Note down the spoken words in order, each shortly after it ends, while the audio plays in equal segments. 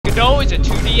Godot is a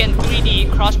 2D and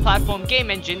 3D cross-platform game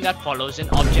engine that follows an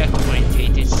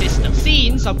object-oriented system.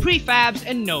 Scenes are prefabs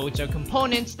and nodes are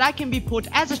components that can be put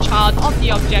as a child of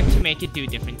the object to make it do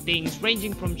different things,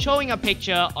 ranging from showing a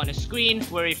picture on a screen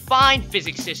to a refined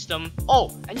physics system.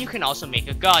 Oh, and you can also make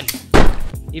a gun.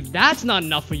 If that's not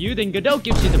enough for you, then Godot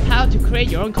gives you the power to create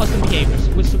your own custom behaviors,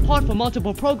 with support for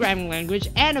multiple programming language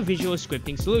and a visual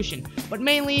scripting solution. But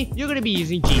mainly, you're going to be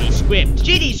using GDScript.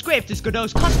 GDScript is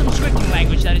Godot's custom scripting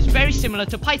language that is very similar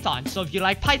to Python, so if you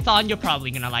like Python, you're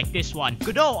probably going to like this one.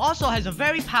 Godot also has a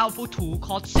very powerful tool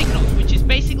called Signals, which is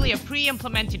basically a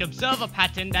pre-implemented observer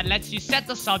pattern that lets you set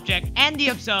the subject and the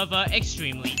observer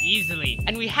extremely easily.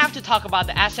 And we have to talk about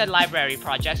the Asset Library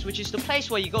projects, which is the place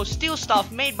where you go steal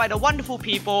stuff made by the wonderful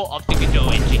people of the Godot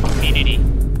engine community.